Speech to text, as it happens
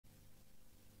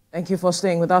Thank you for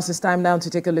staying with us. It's time now to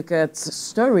take a look at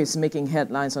stories making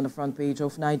headlines on the front page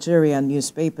of Nigerian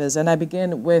newspapers. And I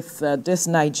begin with this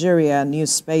Nigerian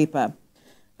newspaper.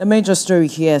 The major story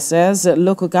here says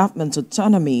local government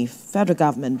autonomy. Federal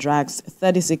government drags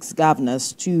 36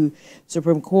 governors to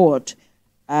Supreme Court.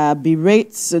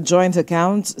 Berates joint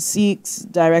account, seeks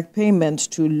direct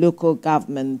payment to local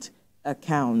government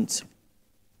account.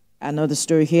 Another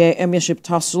story here, Emirship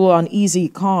tussle uneasy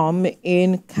calm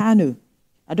in Kano.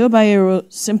 Ado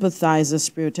Bayero sympathizers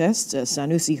protest.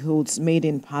 Sanusi holds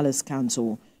Maiden Palace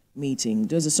Council meeting.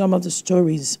 Those are some of the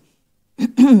stories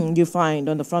you find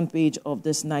on the front page of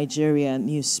this Nigerian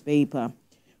newspaper.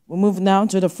 We'll move now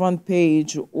to the front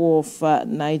page of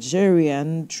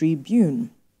Nigerian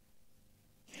Tribune.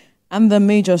 And the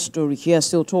major story here,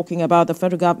 still talking about the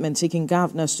federal government taking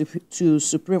governors to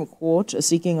Supreme Court,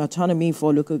 seeking autonomy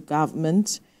for local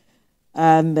government.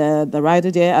 And the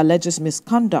writer there alleges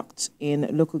misconduct in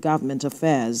local government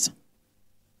affairs.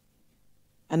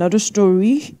 Another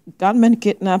story, gunmen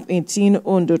kidnap 18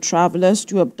 Ondo travelers,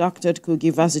 2 abducted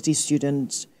Kogi Varsity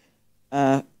students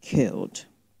killed.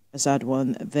 A sad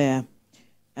one there.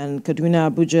 And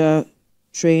Kaduna-Abuja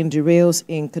train derails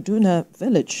in Kaduna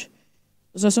village.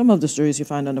 Those are some of the stories you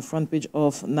find on the front page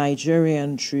of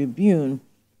Nigerian Tribune.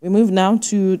 We move now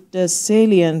to the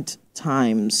Salient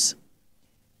Times.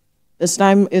 This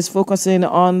time is focusing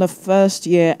on the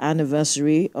first-year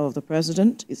anniversary of the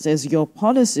president. It says, your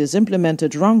policies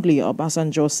implemented wrongly,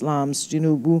 Obasanjo slams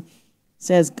Tinubu,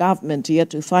 says government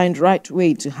yet to find right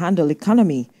way to handle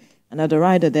economy. Another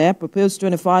rider there, proposed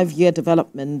 25-year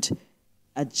development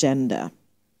agenda.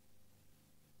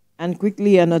 And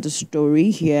quickly, another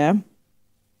story here.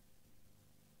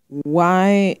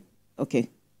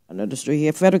 Another story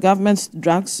here. Federal government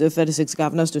drags 36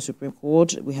 governors to Supreme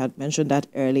Court. We had mentioned that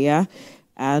earlier.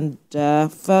 And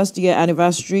first year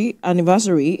anniversary,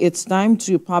 it's time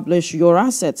to publish your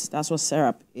assets. That's what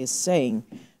Serap is saying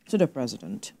to the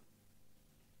president.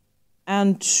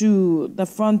 And to the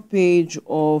front page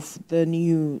of the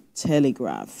New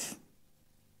Telegraph.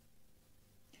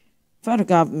 Federal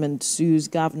government sues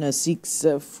governor, seeks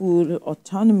full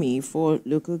autonomy for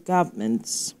local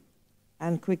governments.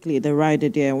 And quickly, the rider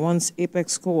there wants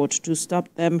Apex Court to stop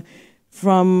them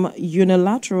from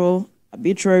unilateral,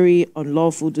 arbitrary,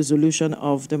 unlawful dissolution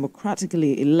of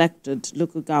democratically elected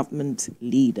local government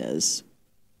leaders.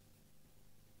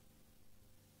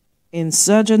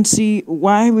 Insurgency,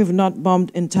 why we've not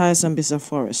bombed entire Sambisa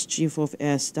forest. Chief of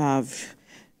Air Staff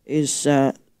is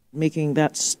making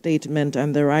that statement.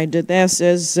 And the rider there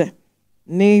says,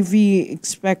 Navy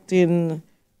expecting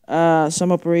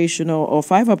some operational or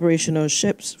 5 operational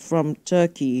ships from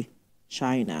Turkey,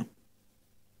 China.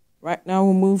 Right now,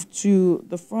 we'll move to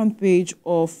the front page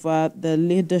of the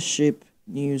Leadership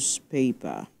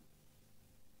newspaper.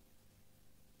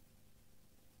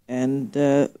 And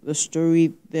the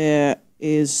story there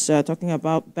is talking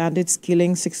about bandits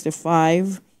killing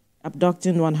 65,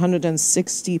 abducting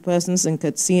 160 persons in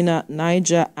Katsina,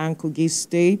 Niger, and Kogi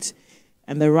State.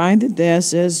 And the rider there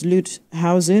says loot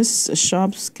houses,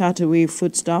 shops, cut away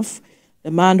foodstuff,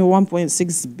 demand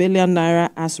 1.6 billion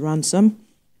naira as ransom.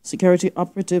 Security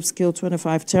operatives kill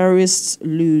 25 terrorists,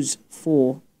 lose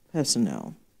 4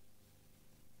 personnel.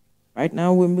 Right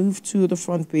now, we move to the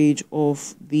front page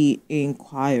of the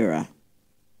Inquirer.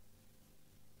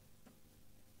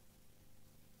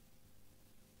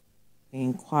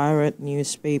 Inquirer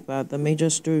newspaper, the major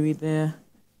story there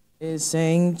is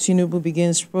saying Tinubu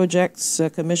begins projects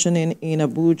commissioning in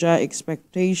Abuja,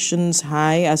 expectations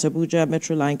high as Abuja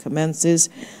Metro Line commences,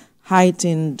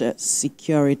 heightened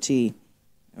security.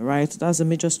 All right, that's a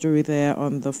major story there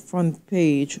on the front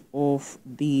page of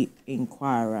the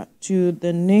Inquirer. To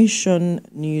the Nation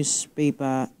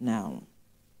newspaper now.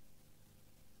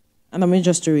 And a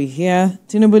major story here,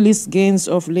 Tinubu lists gains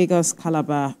of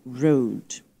Lagos-Calabar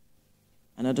Road.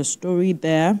 Another story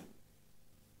there.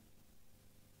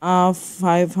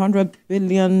 500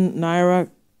 billion naira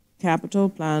capital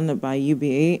plan by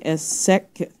UBA.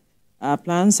 SEC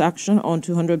plans action on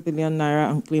 200 billion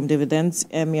naira unclaimed dividends.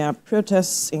 Emir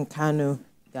protests in Kano,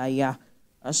 Gaya.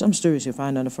 Some stories you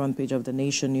find on the front page of the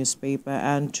Nation newspaper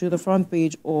and to the front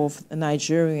page of the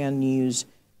Nigerian News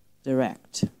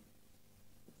Direct.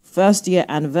 First year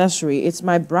anniversary, it's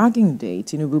my bragging day.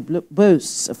 Tinubu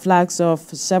boasts flags of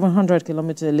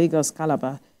 700-kilometer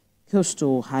Lagos-Calabar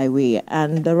coastal highway.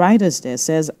 And the riders there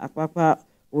says Apapa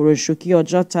Oroshoki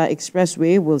Ojota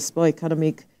Expressway will spur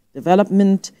economic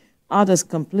development. Others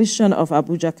completion of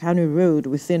Abuja-Kano Road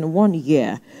within 1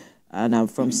 year. Now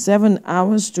from 7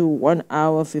 hours to 1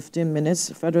 hour 15 minutes.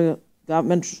 Federal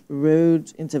government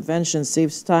road intervention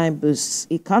saves time, boosts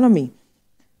economy.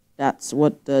 That's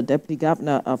what the Deputy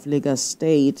Governor of Lagos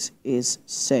State is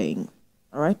saying.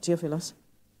 All right, Theophilus.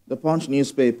 The Punch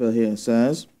newspaper here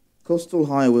says, Coastal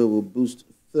Highway will boost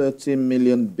 30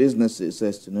 million businesses,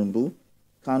 says Tinubu.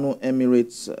 Kano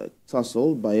Emirates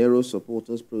tussle, Bayero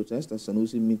supporters protest as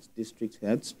Sanusi meets district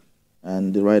heads.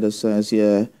 And the writer says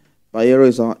here, Bayero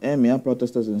is our emir,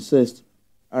 protesters insist.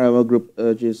 Arawa group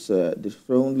urges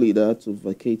dethroned leader to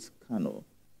vacate Kano.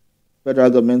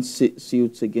 Federal government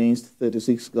suits against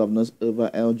 36 governors over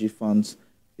LG funds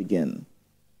begin.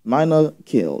 Minor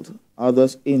killed,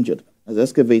 others injured as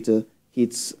excavator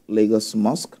hits Lagos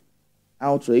mosque.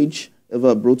 Outrage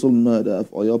over brutal murder of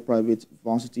Oyo private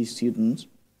varsity students.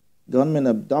 Gunmen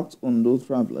abduct Ondo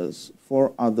travelers.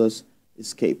 4 others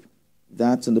escape.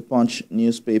 That's in the Punch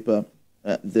newspaper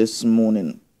this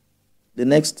morning. The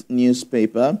next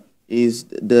newspaper is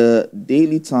the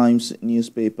Daily Times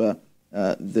newspaper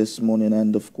this morning.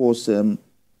 And of course, the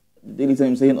Daily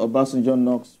Times saying Obasanjo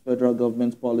knocks federal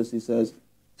government policy, says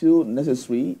too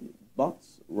necessary but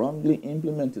wrongly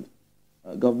implemented.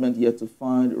 Government yet to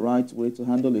find right way to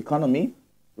handle economy,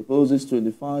 proposes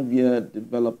 25-year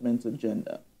development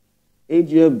agenda.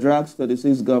 AGF drags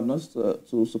 36 governors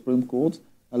to Supreme Court,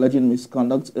 alleging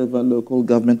misconduct over local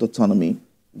government autonomy.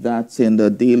 That's in the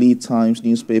Daily Times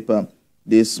newspaper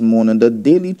this morning. The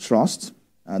Daily Trust,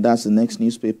 that's the next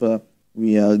newspaper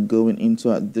we are going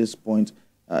into at this point.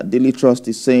 Daily Trust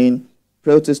is saying,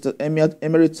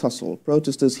 Emirate tussle,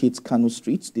 protesters hit Kano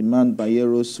streets, demand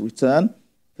Bayero's return.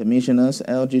 Commissioners,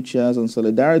 LG chairs on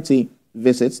solidarity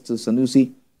visits to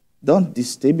Sanusi. Don't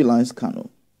destabilize Kano.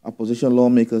 Opposition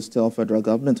lawmakers tell federal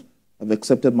government, I've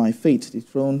accepted my fate,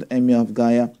 dethroned Emir of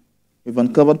Gaya. We've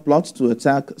uncovered plots to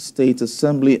attack state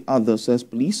assembly, others, says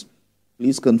police.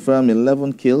 Police confirm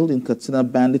 11 killed in Katsina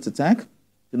bandit attack.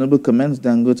 Tinubu commends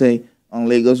Dangote on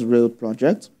Lagos Road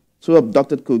project. 2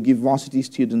 abducted Kogi varsity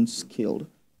students killed.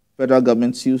 Federal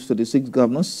government sues 36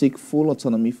 governors, seek full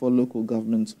autonomy for local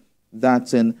governments.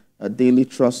 That's in a Daily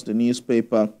Trust, the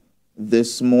newspaper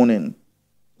this morning.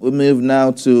 We move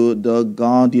now to the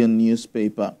Guardian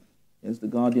newspaper. Yes, the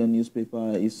Guardian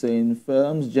newspaper is saying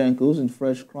firms, Jenkos in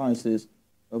fresh crisis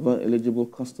over eligible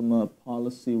customer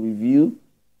policy review.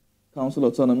 Council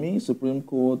autonomy, Supreme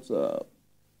Court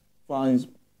finds,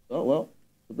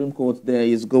 Supreme Court there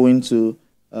is going to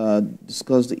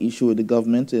discuss the issue with the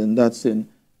government, and that's in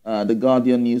the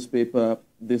Guardian newspaper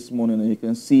this morning. And you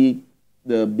can see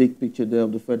the big picture there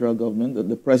of the federal government,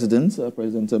 the president,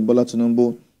 President Bola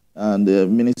Tinubu, and the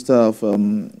Minister of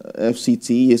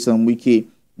FCT, Yesam Wike,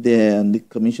 there, and the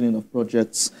commissioning of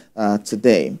projects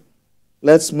today.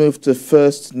 Let's move to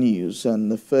first news,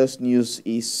 and the first news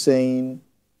is saying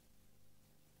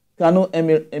Kano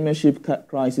emirship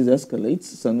crisis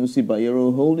escalates. Sanusi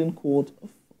Bayero holding court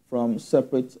from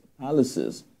separate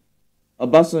palaces.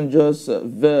 Obasanjo's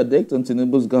verdict on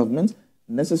Tinubu's government,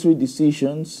 necessary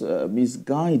decisions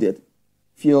misguided,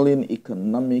 fueling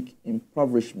economic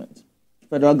impoverishment.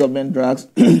 Federal government drags,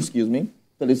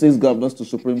 36 governors to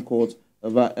Supreme Court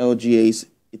over LGA's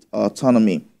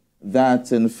autonomy.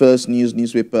 That's in the first news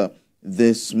newspaper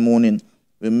this morning.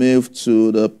 We move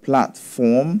to the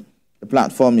platform. The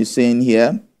platform is saying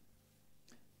here,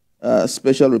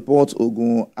 special report,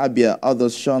 Ogun, Abia,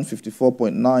 others shun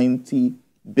 54.90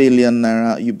 billion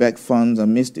naira UBEC funds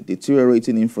amidst the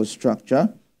deteriorating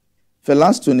infrastructure.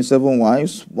 Fela's 27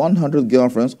 wives, 100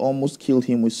 girlfriends almost killed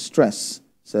him with stress,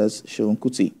 says Sheon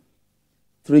Kuti.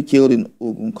 3 killed in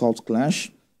Ogun cult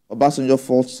clash. Obasanjo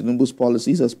faults Tinubu's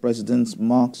policies as president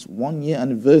marks 1-year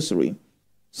anniversary.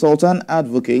 Sultan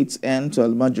advocates end to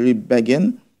Al-Majri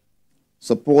begging,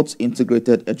 supports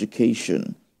integrated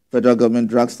education. Federal government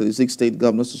drags 36 state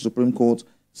governors to Supreme Court,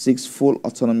 seeks full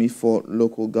autonomy for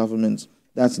local governments.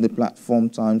 That's in the Platform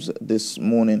Times this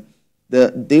morning.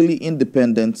 The Daily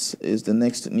Independent is the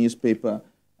next newspaper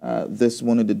this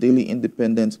morning. The Daily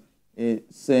Independent is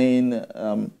saying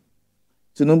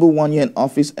Tinubu 1 year in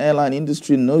office, airline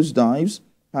industry nosedives,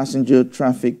 passenger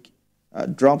traffic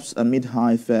drops amid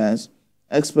high fares.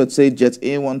 Experts say Jet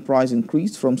A1 price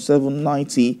increased from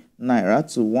 790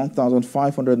 naira to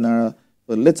 1,500 naira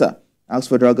per litre. Asks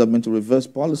federal government to reverse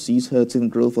policies hurting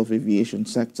growth of aviation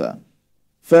sector.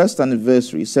 First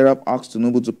anniversary, Serap asks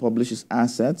Tinubu to publish his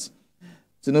assets.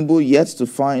 Tinubu yet to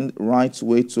find right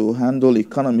way to handle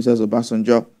economy, says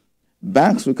Obasanjo.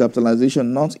 Banks recapitalization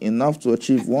not enough to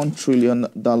achieve $1 trillion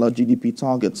GDP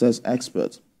target, says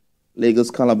expert.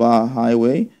 Lagos Calabar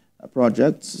Highway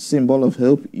project, symbol of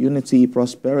hope, unity,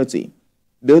 prosperity.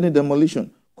 Building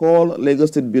demolition. Call Lagos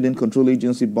State Building Control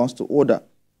Agency boss to order.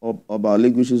 Oba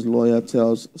Legush's lawyer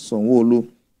tells Sonwolu.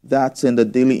 That's in the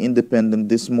Daily Independent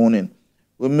this morning.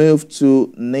 We move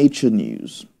to Nature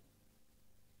News.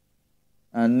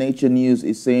 And Nature News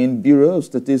is saying Bureau of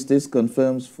Statistics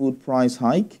confirms food price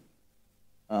hike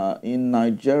in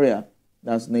Nigeria.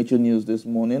 That's Nature News this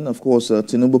morning. Of course,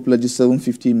 Tinubu pledges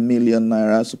 750 million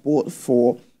naira support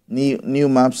for new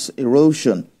maps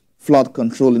erosion, flood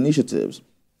control initiatives.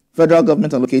 Federal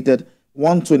government allocated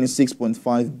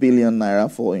 126.5 billion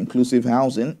naira for inclusive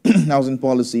housing, housing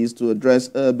policies to address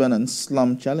urban and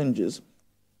slum challenges.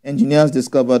 Engineers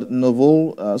discovered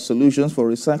novel solutions for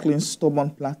recycling stubborn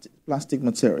plastic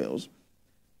materials.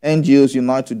 NGOs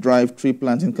unite to drive tree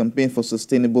planting campaign for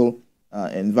sustainable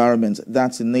environment.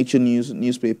 That's in Nature News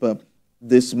newspaper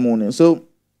this morning. So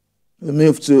we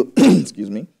move to, excuse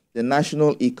me, the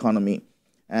national economy.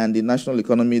 And the national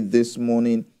economy this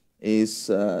morning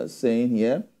is saying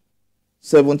here,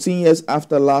 17 years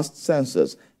after last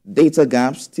census, data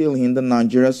gaps still hinder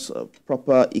Nigeria's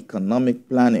proper economic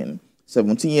planning.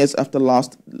 17 years after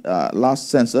last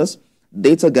census,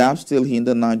 data gaps still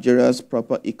hinder Nigeria's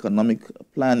proper economic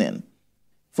planning.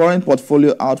 Foreign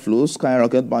portfolio outflows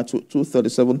skyrocketed by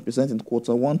 237% in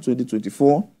Q1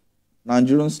 2024.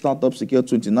 Nigerian startups secured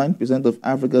 29% of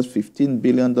Africa's $15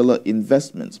 billion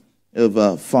investment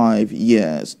over 5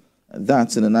 years.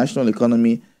 That's in the national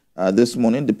economy this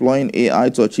morning. Deploying AI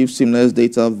to achieve seamless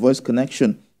data voice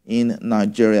connection in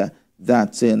Nigeria.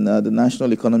 That's in the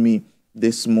national economy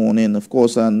this morning, of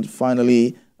course. And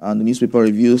finally, the newspaper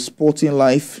review, Sporting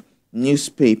Life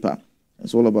newspaper.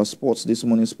 It's all about sports this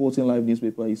morning. Sporting Life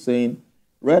newspaper is saying,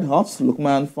 Red Hot,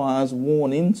 Lookman fires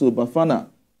warning to Bafana.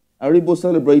 Aribo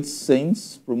celebrates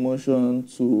Saints promotion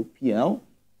to PL.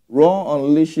 Raw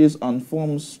unleashes and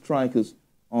forms strikers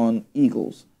on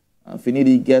Eagles.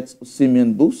 Finidi gets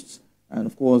Simeon boosts. And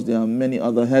of course, there are many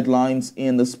other headlines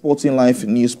in the Sporting Life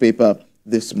newspaper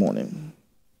this morning.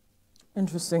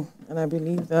 Interesting. And I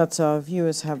believe that our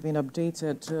viewers have been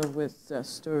updated with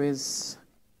stories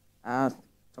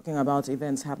talking about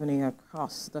events happening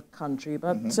across the country.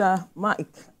 But Mike,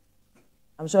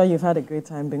 I'm sure you've had a great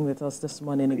time being with us this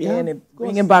morning again,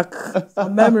 bringing back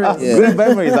some memories. Yeah. Great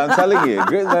memories, I'm telling you,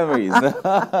 great memories.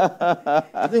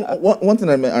 I think one thing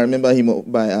I remember him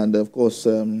by, and of course,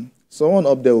 someone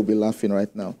up there will be laughing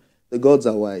right now. The gods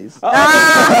are wise.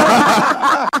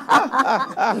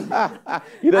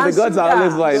 You know, the gods are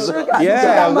always wise.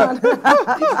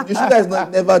 You sugar is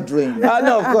never drained.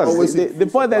 No, of course. The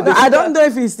point that I don't know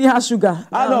if he still has sugar.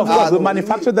 No, of course. We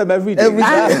manufacture them every day.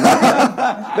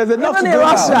 There's enough to go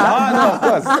around. No, of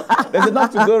course. There's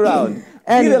enough to go around.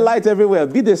 Be the light everywhere.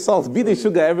 Be the salt. Be the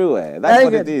sugar everywhere. That's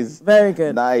what it is. Very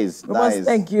good. Nice, nice.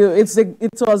 Thank you. It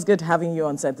was good having you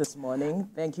on set this morning.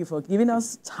 Thank you for giving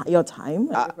us your time.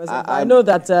 I know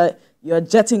that you're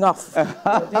jetting off.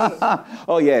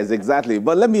 Oh, yes, exactly.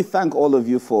 But let me thank all of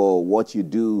you for what you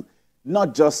do,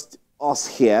 not just us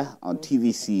here on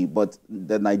TVC, but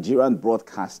the Nigerian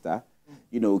broadcaster,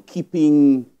 you know,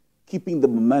 keeping the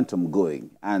momentum going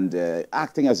and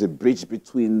acting as a bridge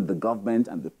between the government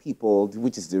and the people,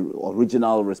 which is the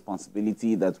original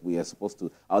responsibility that we are supposed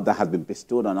to, that has been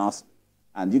bestowed on us.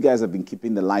 And you guys have been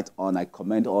keeping the light on. I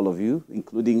commend all of you,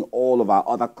 including all of our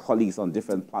other colleagues on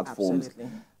different platforms.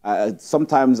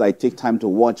 Sometimes I take time to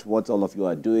watch what all of you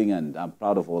are doing, and I'm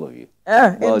proud of all of you.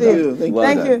 Well indeed.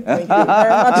 Thank you. Thank you very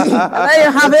much. There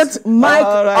you have it, Mike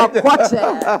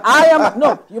Okwoche.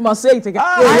 No, you must say it again.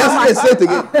 Say it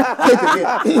again. Say it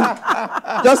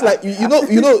again. Just like, you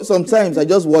know, sometimes I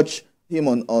just watch him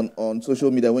on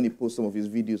social media when he posts some of his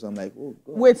videos. I'm like, oh,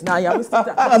 God. Wait, now you're wasting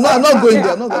time. I'm not going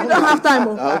there. You don't have time.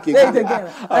 Okay, say it again.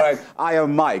 All right. I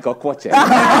am Mike Okwoche.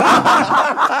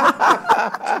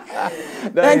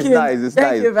 Thank you. Nice. It's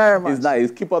Thank you very much. It's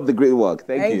nice. Keep up the great work.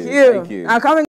 Thank you. Thank you. Coming